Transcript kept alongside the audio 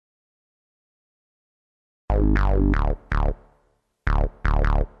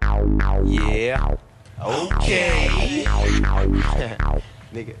Yeah. Okay.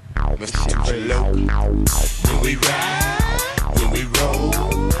 Nigga. Mr. Too low. When we ride, when we roll,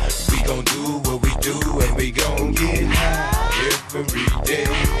 we gon' do what we do and we gon' get high every day.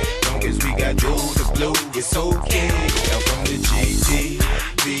 Long as we got dough to blow, it's okay. I'm from the GT,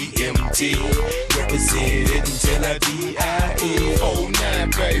 BMT, represented until I DIE. 09,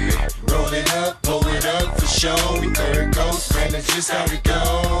 baby. Roll it up, pull it up for sure. We third ghost, man, that's just how it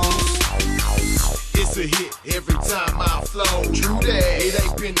goes. It's a hit every time I flow. True that. It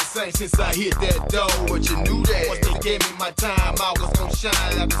ain't been the same since I hit that dough. But you knew that. Once they gave me my time, I was gon' shine.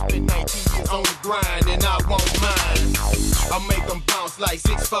 I've been spent 19 years on the grind, and I won't mind. I make them bounce like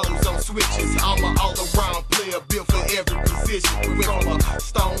 6 foes on switches. I'm an all-around player, built for every position. We went from a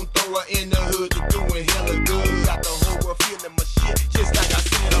stone thrower in the hood to doing hella good. Got the whole world feeling my shit, just like I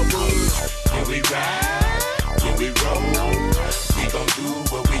said I would. When we ride, when we roll, we gon' do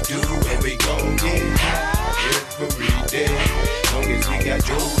what we do, and we gon' get high every day. Long as we got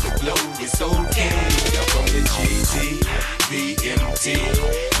Joe to blow, it's okay. I'm from the GT, BMT,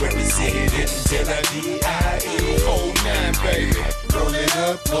 represented until I DIE. 09, baby. Roll it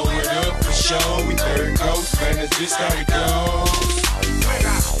up, pull it up for sure. We third ghost, man, that's just how it goes. When I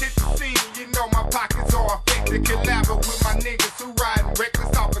hit the scene, you know my pockets are affected. Collaborate with my niggas who riding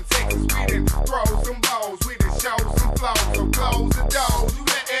reckless off in Texas. We done throw some blows, we done show some flows. So close the doors, you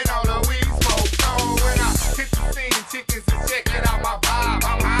letting all the weed smoke. So when I hit the scene, chickens is checking out my vibe.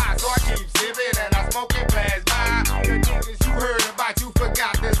 I'm high, so I keep sipping and I smoke it pass by. The niggas you heard about, you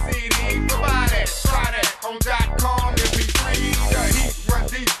forgot the CD. Buy that, try that on .com and be free. The heat run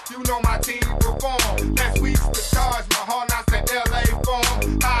deep, you know my team perform. Last week's the Taj Mahal, I said LA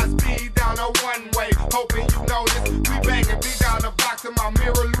form. High speed down the one way, hoping you notice. We banging beat down the block till my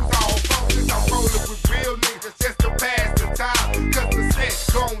mirror lose all focus. I'm rolling with real niggas just to pass the time. Cause the set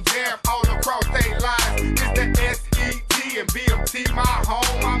gon' jam all across they lines. It's the SET and BMT, my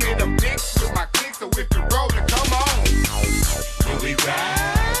home. I'm in the mix with my clique, so if you rollin', come on. When we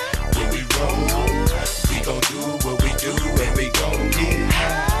ride, when we roll, we gon' do what we do and we gon' get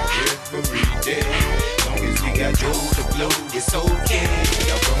high every day. Long as we got Joe to blow, it's okay.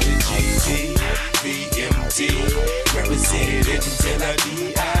 I'm from the GT, BMT, represented until I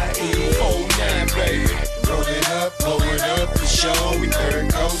DIE. 09, baby. Roll it up, pull it up for sure. We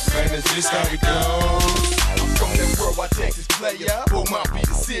third ghost, man, that's just how it goes. I'm from that worldwide Texas player, Beaumont be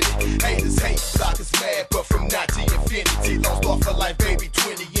the city. Haters hate, blockers mad, but from now to infinity. Lost off for life, baby,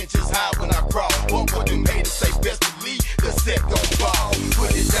 20 inches high when I crawl. Bump what them haters say, best believe the set gon' fall.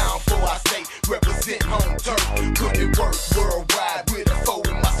 Put it down for I say, represent home turf. Put it work worldwide with a foe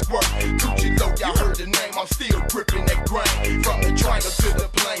in my squirt. Tucci low, y'all heard the name, I'm still gripping that grain. From the triangle to the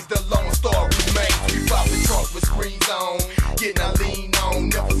plains, the Lone Star remains. We pop the trunk with screens on, getting I lean on.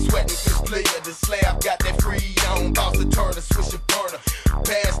 Never sweating cause player the slab, got that free on. Bounce the turner, switch a burner,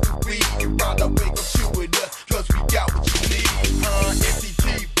 pass the weed. You round up, wake up, chill with us, cause we got what you need.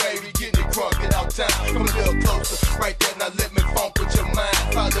 SET, baby, getting it crunk, get out time. Come a little closer, right there, now let me funk with your mind.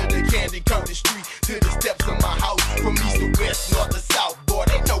 Follow the candy coated street to the steps of my house. From east to west, north to south, boy,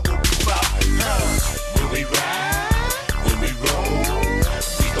 they know what we bout. When we ride, when we roll,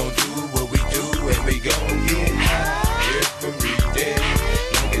 we gon' do what we do and we gon' get high every day.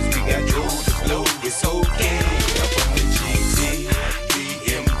 Long as we got Joe to blow, it's okay. I'm from the GT,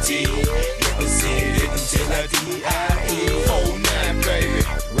 BMT, represented until I DIE. 09, baby.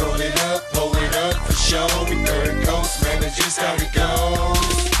 Roll it up, pull it up for sure. We third ghost, man, that's just how it goes.